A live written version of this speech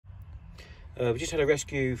We just had a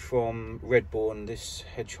rescue from Redbourn. This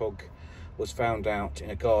hedgehog was found out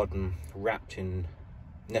in a garden wrapped in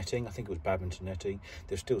netting. I think it was badminton netting.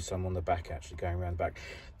 There's still some on the back actually going around the back.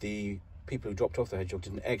 The people who dropped off the hedgehog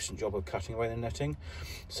did an excellent job of cutting away the netting.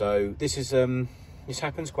 So this is this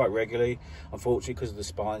happens quite regularly, unfortunately, because of the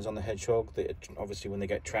spines on the hedgehog. That obviously when they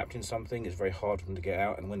get trapped in something, it's very hard for them to get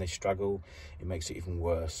out, and when they struggle, it makes it even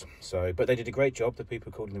worse. So, but they did a great job, the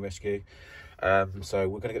people called in the rescue. So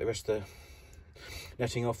we're going to get the rest of the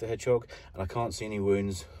netting off the hedgehog, and I can't see any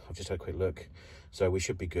wounds. I've just had a quick look, so we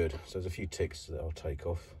should be good. So there's a few ticks that I'll take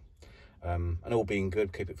off, and all being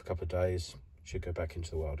good, keep it for a couple of days, should go back into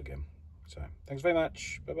the wild again. So thanks very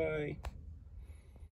much. Bye bye.